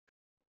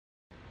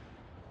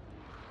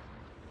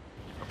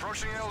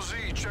Approaching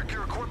LZ. Check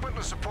your equipment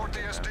and support the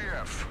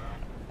SDF.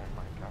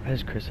 Why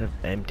does Chris have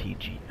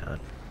MTG on?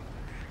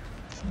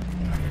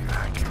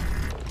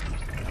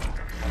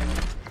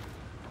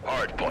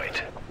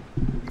 Hardpoint.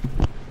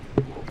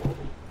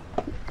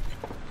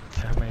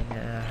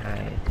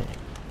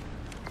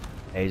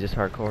 Hey, is this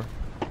hardcore?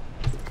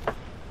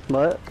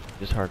 What?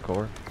 Just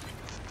hardcore?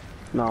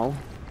 No.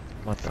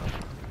 What the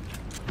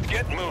fuck?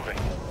 Get moving.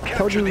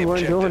 Told you we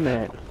weren't objective. doing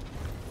that.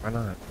 Why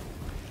not?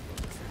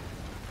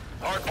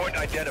 Hardpoint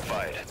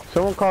identified.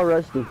 Someone call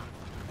Rusty.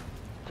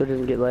 So it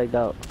doesn't get lagged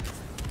out.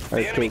 The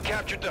Alright, enemy Kate.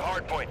 captured the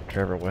hardpoint.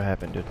 Trevor, what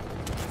happened, dude?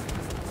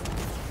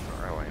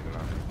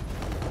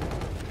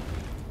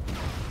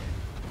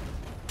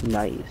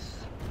 Nice.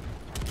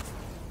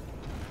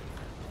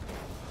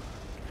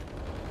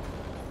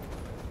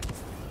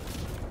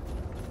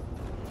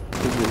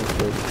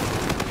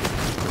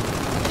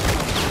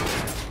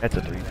 That's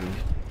a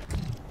 3-piece.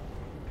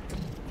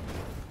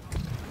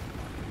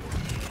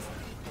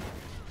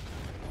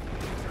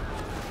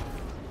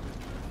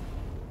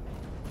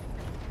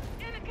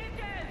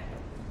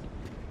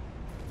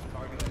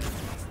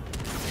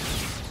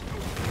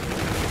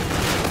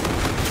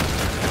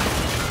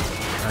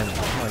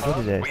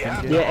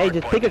 Yeah, hey,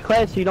 just pick a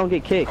class so you don't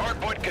get kicked.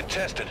 Hardpoint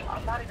contested.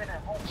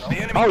 The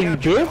enemy Oh, you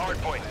captured did? the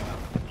hardpoint.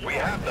 We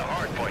have the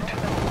hardpoint.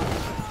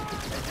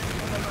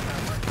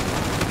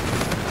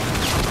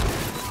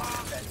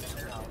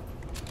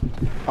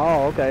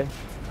 Oh, okay.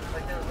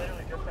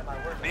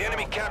 The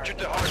enemy captured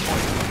the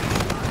hardpoint.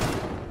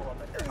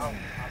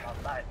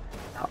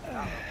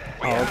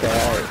 We Oh, have okay, the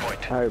alright.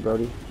 hardpoint. Alright,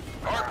 Brody.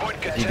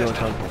 Hardpoint You doing contested.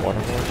 something for water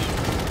wars?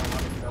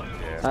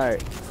 Yeah.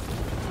 Alright.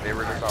 They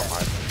were just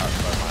outside my house.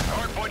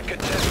 Hardpoint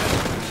contested.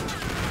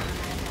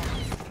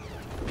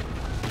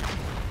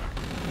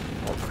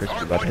 Oh, Chris, we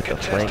about to hit the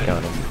flank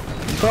on him.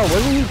 Bro,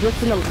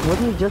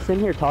 wasn't he just in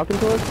here talking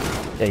to us?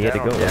 Yeah, he had to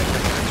go. The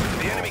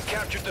enemy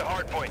captured the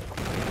hardpoint.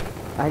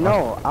 I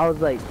know, I was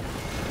like...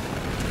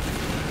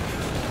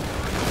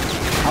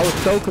 I was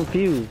so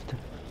confused.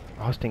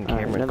 Austin Alright,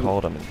 Cameron never-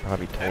 called him and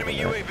probably told Enemy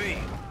him that UAV.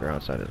 they're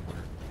outside his work.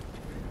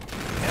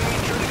 Enemy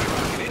trinity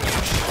rocket in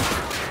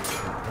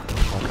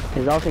use.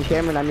 Is Austin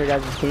Cameron on your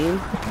guys' team?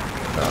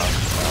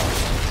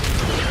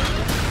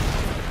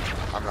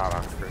 I'm not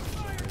on Chris.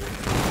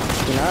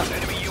 You're not?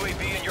 Enemy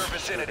UAV in your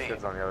vicinity.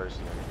 Kids on the other side.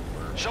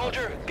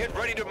 Soldier, get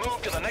ready to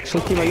move to the next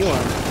Whose team are you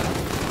location. on?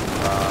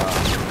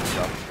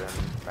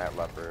 Dustin, Matt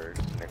Leopard,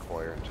 Nick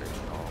Hoyer, and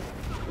Jason Hall.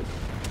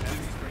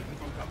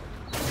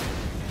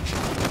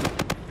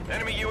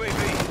 Enemy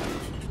UAV.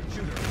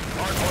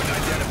 Hardpoint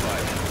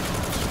identified.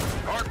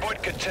 Hardpoint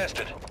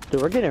contested.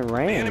 Dude, we're getting The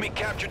rained. enemy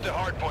captured the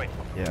hardpoint.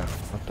 Yeah,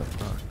 what the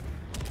fuck?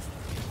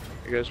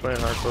 You guys playing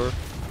hardcore?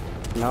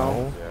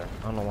 No. Yeah.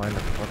 I don't know why the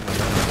fuck am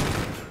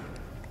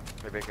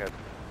I Maybe I got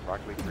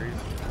Rocket League 3.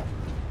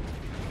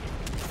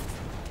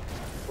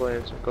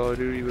 Playing some Call of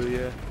Duty, but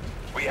yeah.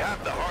 We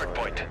have the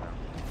hardpoint.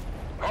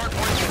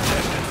 Hardpoint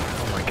contested.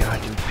 Oh my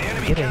god, dude. The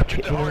enemy Get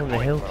captured the on the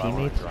hardpoint. hill, But I wanna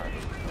teammates. drive it.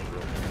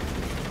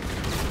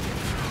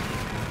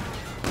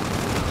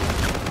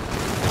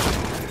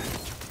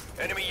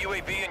 Enemy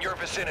UAV in your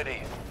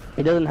vicinity.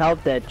 It doesn't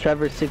help that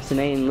Trevor's 6 and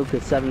 8 and Luke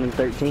is 7 and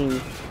 13. Damn.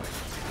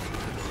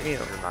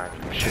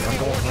 Shit, I'm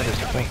going hard as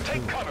Incoming. fuck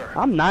Take too. cover.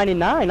 I'm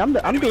 99. I'm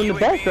doing the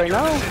best right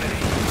now.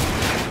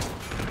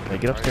 Hey,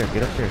 get upstairs,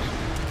 get upstairs.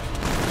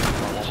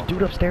 There's a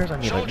dude upstairs on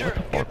me, like, Soldier, what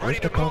the get fuck? ready Where's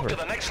to the move cover? to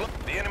the next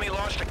The enemy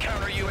launched a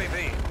counter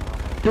UAV.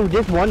 Dude,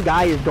 this one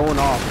guy is going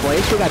off. Boy,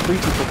 they still got 3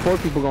 people, 4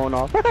 people going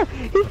off.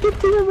 He's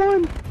 15 and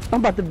 1. I'm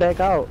about to back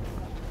out.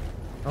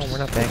 Oh, we're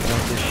not backing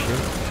out this shit.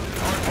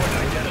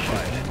 Hardpoint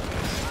identified.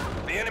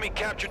 The enemy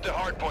captured the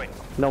hardpoint.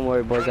 Don't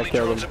worry, boys. I Friendly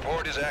killed drone him.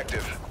 support is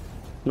active.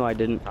 No, I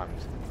didn't. I'm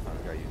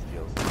gonna use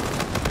deals.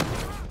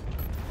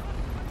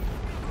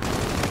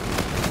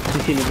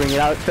 You see me bring it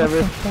out,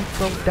 Trevor?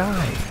 Don't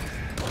die.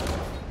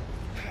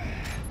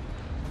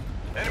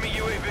 Enemy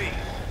UAV.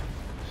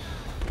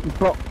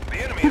 Bro, The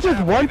enemy he is just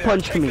halfway one there.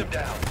 punched Take me. them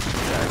down.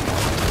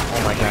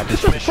 Oh my god,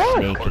 this What the is fuck?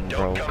 snaking, bro.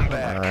 Don't come Come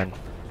back. on.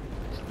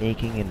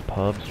 Snaking in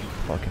pubs, you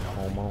fucking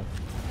homo.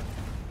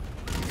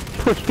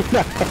 Pushing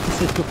our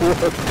asses to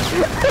work.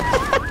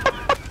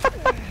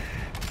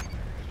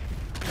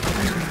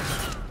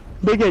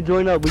 Big head,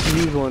 join up. We can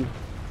use one.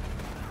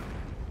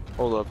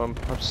 Hold up, I'm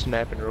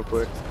snapping real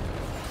quick.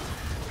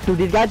 Dude,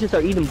 these guys just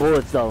are eating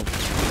bullets, though. What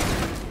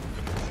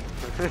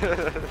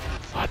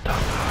the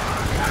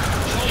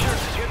fuck?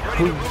 Soldiers, get ready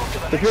to move to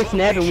the If next you're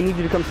snapping, we location. need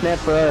you to come snap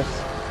for us.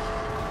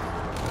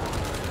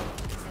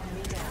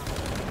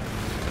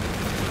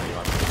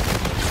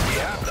 We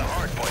have the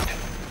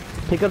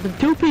hardpoint. Pick up the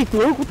 2-piece,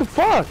 Luke. What the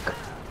fuck?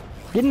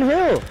 Get in the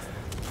hill.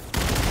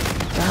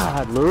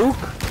 God, Luke.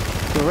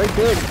 You're right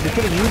there. You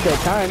could have used that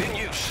time. In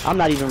use. I'm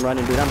not even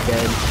running, dude. I'm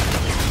dead.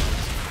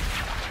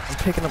 I'm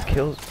picking up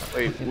kills.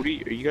 Wait, what are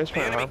you guys The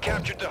playing enemy hardcore?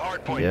 captured the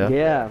hardpoint. Yeah.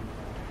 Yeah.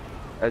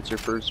 That's your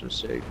first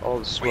mistake. All the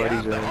We sweaties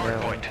have are the in there.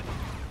 hardpoint.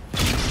 The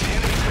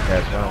enemy That's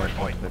captured the why I was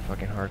hardpoint. the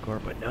fucking hardcore,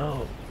 but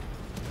no.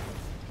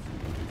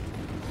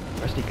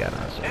 Rusty got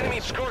us. Enemy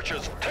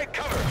scorchers, take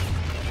cover.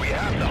 We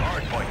have the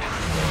hardpoint.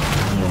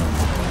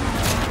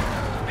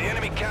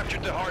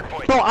 captured the hard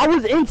point. Bro, I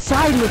was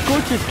inside and the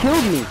scorchers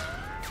killed me.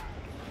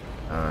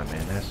 Ah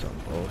man, that's some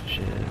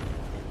bullshit.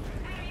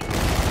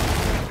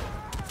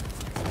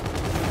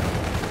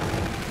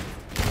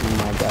 Oh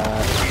my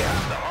god. We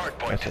have the hard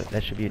point.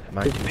 That should be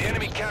my The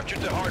enemy captured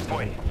the hard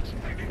point.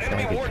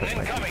 Enemy warden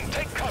incoming.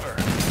 Take cover.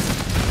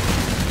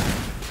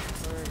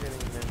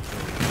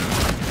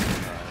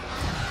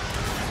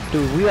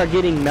 Dude, we are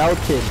getting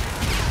melted.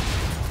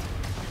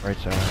 right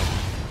side.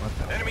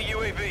 What the? Enemy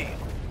UAV.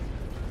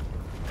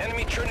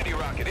 Enemy Trinity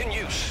rocket in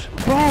use.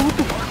 Bro, what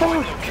the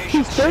fuck?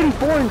 He's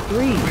 34 and 3.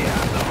 We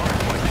have the hard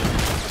point.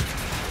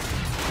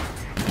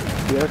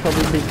 Yeah, let's hope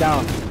this thing's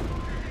down.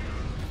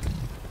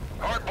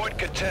 Hard point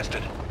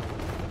contested.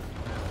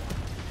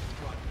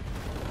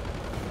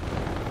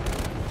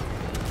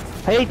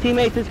 Hey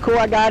teammates, it's cool,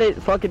 I got it.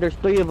 Fuck it, there's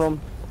 3 of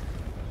them.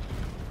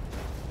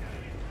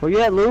 Where you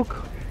at, Luke?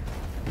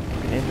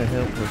 In the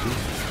hill, pussy.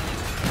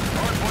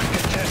 Hard point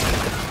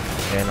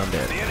contested. And I'm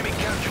dead. The enemy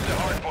captured the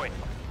hard point.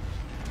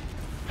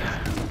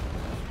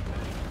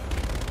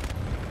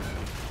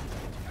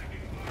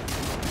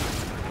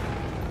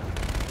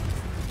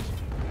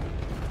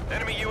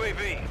 Enemy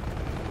UAV.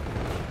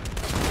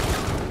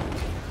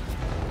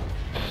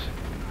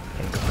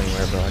 Can't complain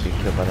wherever I get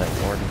killed by that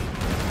warden.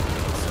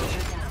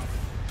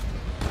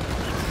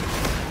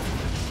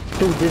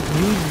 Dude, this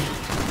huge.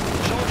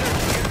 Soldier,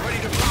 get ready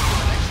to move to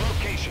the next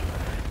location.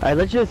 Alright,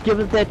 let's just give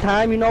it that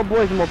time, you know,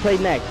 boys, and we'll play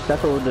next.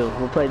 That's what we'll do.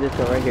 We'll play this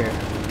one right here.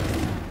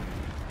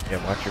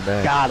 Yeah, watch your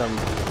back. Got him.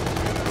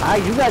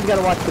 Alright, you guys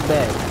gotta watch the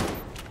bed.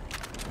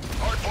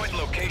 Hard point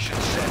location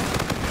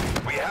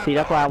set. We have See,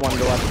 that's why I wanted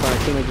to watch the front.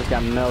 Our teammate just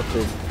got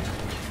melted.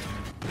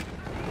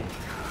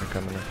 They're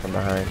coming in from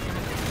behind.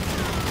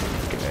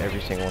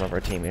 Every single one of our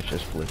teammates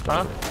just flipped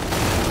over.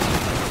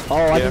 Oh,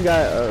 I Yeah. think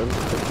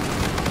I,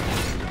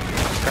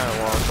 Kind of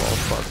lost all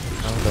fuck.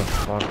 How the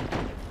fuck?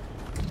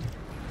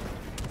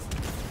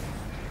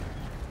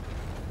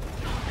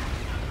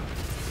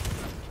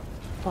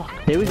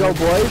 here we go,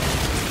 boys.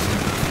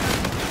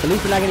 At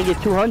least we're not gonna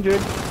get 200.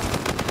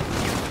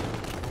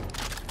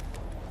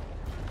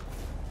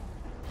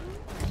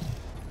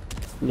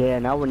 Yeah,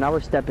 now we're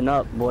stepping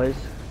up, boys.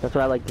 That's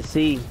what I like to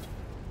see. 2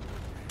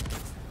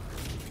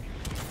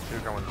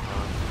 going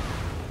front.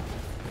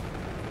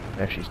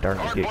 Actually starting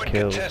to hard get point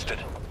killed. contested.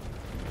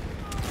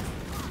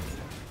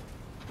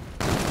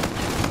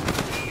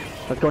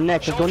 Let's go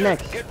next, let's go Soldier,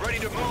 next. get ready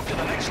to move to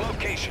the next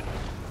location.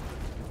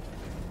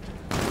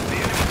 The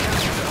enemy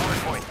captured the hard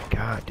point.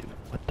 God, dude,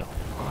 what the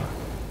fuck?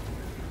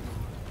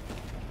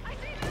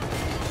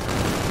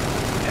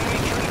 Enemy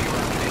Trinity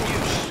rocket in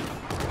use.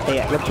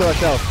 Hey, let's kill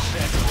ourselves.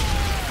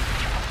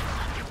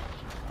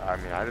 I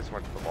mean, I just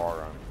went to the ball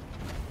run.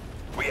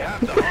 We have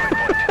the hard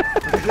point.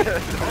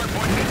 Hard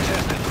point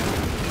contested.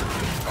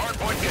 Hard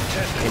point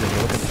contested.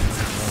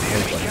 The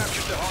enemy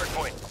captured the hard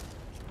point.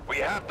 We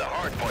have the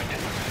hard point.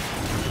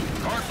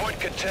 Hard point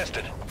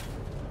contested.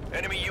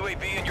 Enemy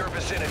UAV in your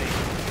vicinity.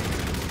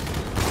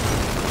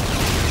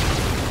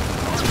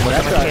 Well,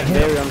 that's right.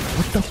 Very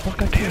What the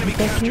fuck? I The can't enemy hit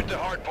that captured kid. the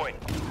hard point.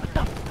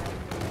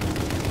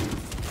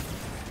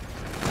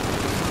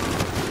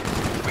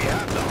 We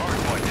have the hard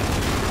point.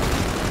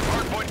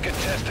 Hard point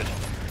contested.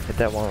 Hit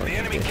that wall. The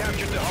enemy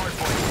captured the hard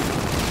point.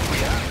 We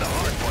have the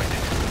hard point.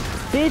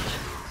 Bitch!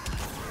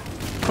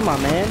 Come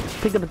on, man.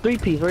 Picked up a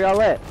 3-piece. Where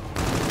y'all at?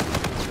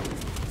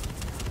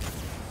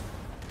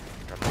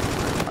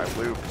 I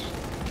looped.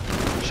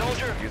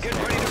 Soldier, get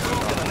ready to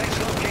move to the next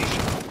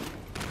location.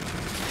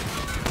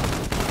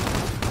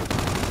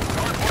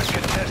 Hard point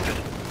contested.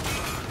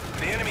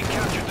 The enemy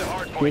captured the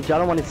hard point. Bitch, y'all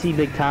don't want to see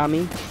Big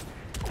Tommy.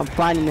 I'm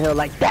flying in the hill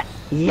like that.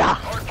 Yeah!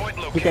 Hard point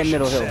location Get that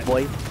middle hill, set.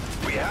 boy.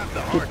 We have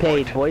the hard Get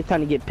paid, point. boy. It's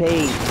time to get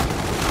paid.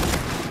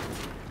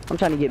 I'm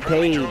trying to get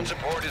Friendly paid. drone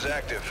support is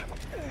active.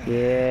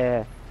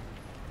 Yeah.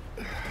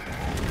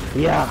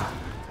 Yeah.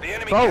 The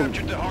enemy Bro.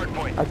 captured the hard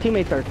point. Our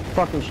teammates are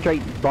fucking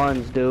straight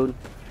buns, dude.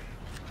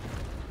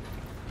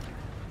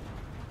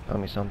 Tell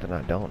me something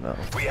I don't know.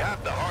 We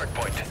have the hard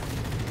point.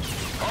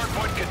 Hard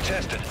point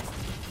contested.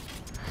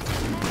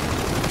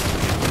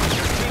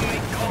 Your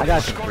teammate called I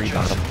got in you.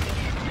 scorches.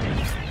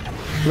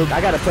 Look,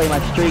 I gotta play my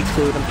streak,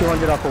 dude. I'm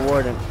 200 off a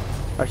warden.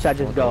 Or should I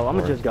just go? I'm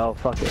gonna just go.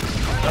 Fuck it.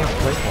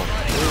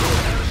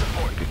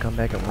 You come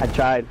back and I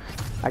tried.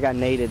 I got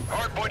naded.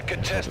 Hard point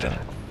contested.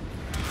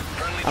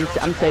 Friendly I'm drone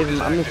support saving.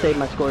 is I'm gonna active. save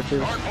my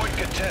scorches. Hard point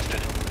contested.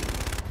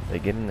 they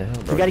get in the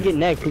hill, bro. We gotta get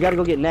next. We gotta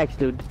go get next,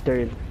 dude.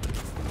 Third.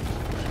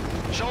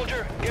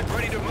 Soldier, get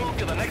ready to move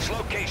to the next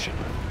location.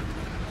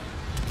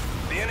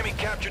 The enemy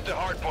captured the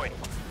hard point.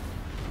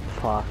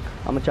 Fuck.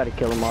 I'm gonna try to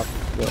kill him off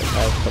the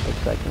last couple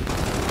seconds.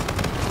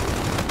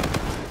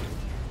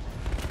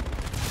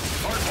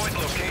 Hard point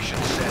location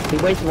set. He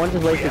wasted one,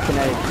 just wasted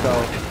kinetic, so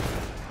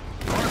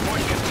Hard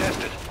point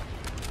contested.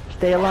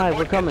 stay alive.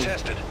 We're Hard point coming.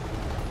 contested.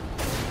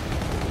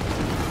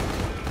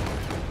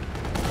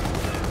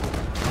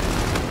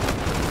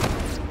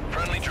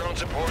 Friendly drone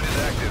support is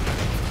active.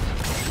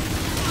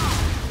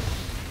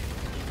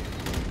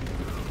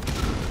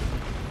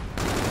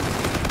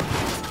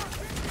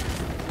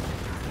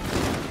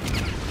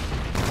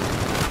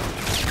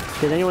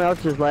 Did anyone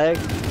else just lag?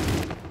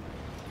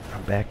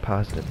 I'm back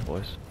positive,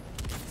 boys.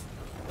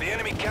 The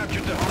enemy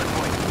captured the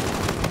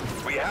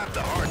hardpoint. We have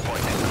the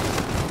hardpoint.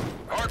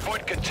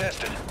 Hardpoint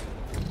contested.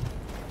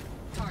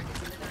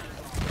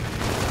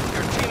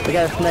 Your teammate We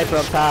got a sniper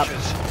up top.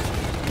 scratches.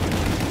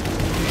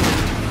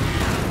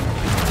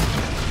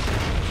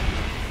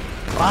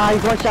 Ah,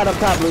 he's one shot up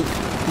top, Luke.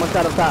 One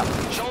shot up top.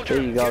 Soldier,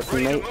 There you go, get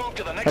ready to teammate. move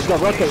to the next Let's go,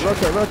 rotate,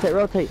 location. rotate, rotate,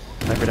 rotate.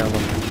 Sniper down low.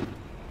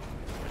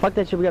 Fuck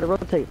that shit, we gotta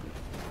rotate.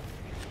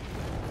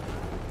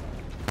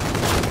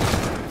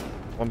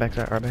 One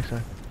backside, our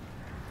backside.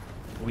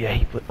 Oh yeah,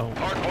 he flipped. Oh,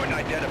 Hardpoint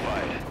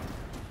identified.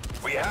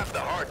 We have the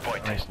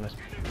hardpoint. nice, nice.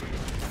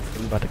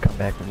 We about to come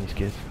back from these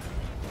kids.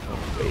 Oh,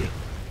 wait.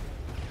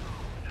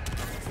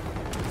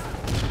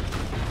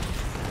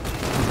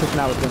 I'm pushing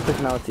out with you, I'm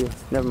pushing out with you.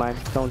 Never mind,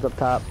 someone's up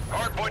top.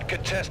 Hardpoint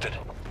contested.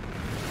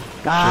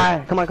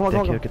 Ah, come on, come on, Get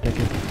come that on. kill, get that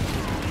kill.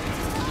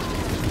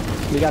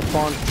 We got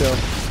spawn still.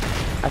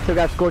 I still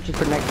got scorches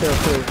for next kill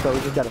too, so we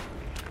just gotta...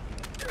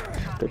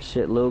 Good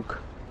shit, Luke.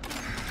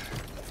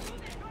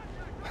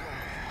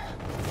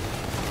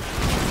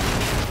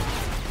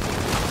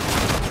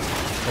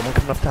 Oh, one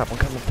coming up top, one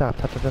coming up top,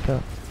 top.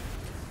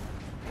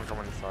 We're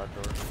going inside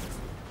door.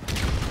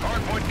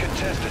 Hardpoint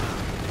contested.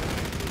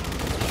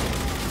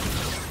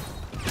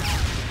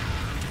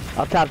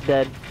 Up top's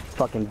dead.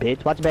 Fucking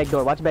bitch. Watch the back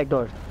door, watch the back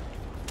door.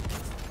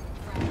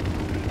 I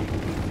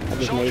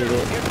just Soldier, made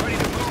it. get ready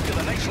to move to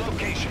the next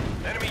location.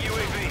 Enemy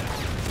UAV.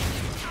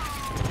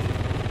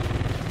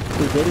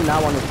 Dude, they do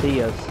not want to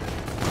see us.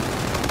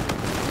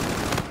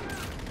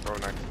 Go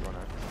next, go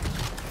next.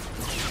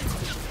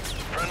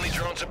 Friendly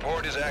drone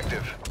support is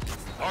active.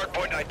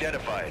 Hardpoint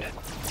identified.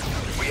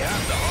 We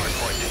have the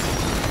hardpoint.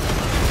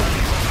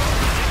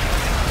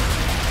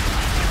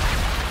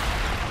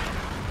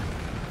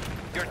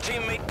 Your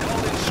teammate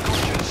called in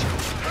scorches.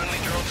 Friendly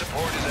drone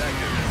support is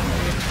active.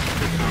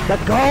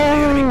 Let's The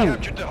enemy go!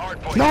 captured the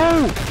hardpoint.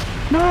 No!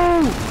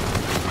 No!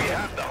 We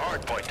have the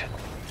hardpoint.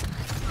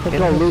 Let's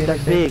go, Luke,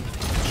 that's big. Bring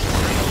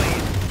the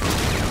lead.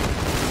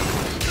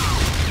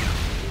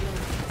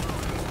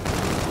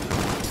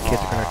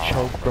 Kids are gonna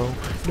choke, bro.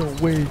 No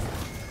way.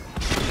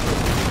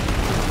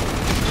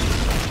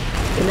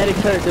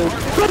 Kinetics hurt, dude.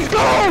 Let's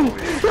go!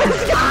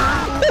 Let's go!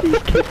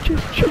 These kids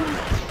just choked.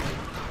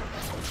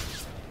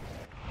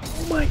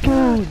 Oh my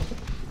god.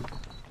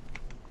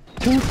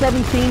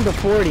 217 to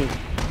 40.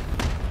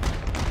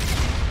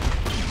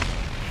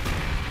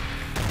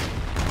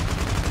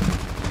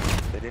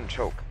 They didn't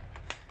choke.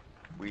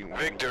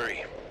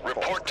 Victory.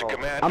 Report to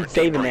command. I'm for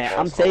saving debrief. that.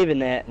 I'm saving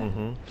that.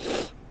 Mm-hmm.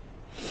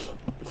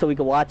 So we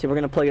can watch it. We're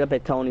gonna plug it up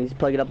at Tony's.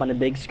 Plug it up on the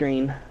big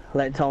screen.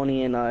 Let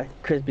Tony and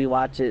Crispy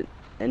watch it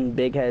in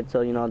big head,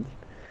 so you know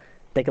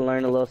they can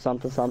learn a little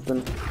something.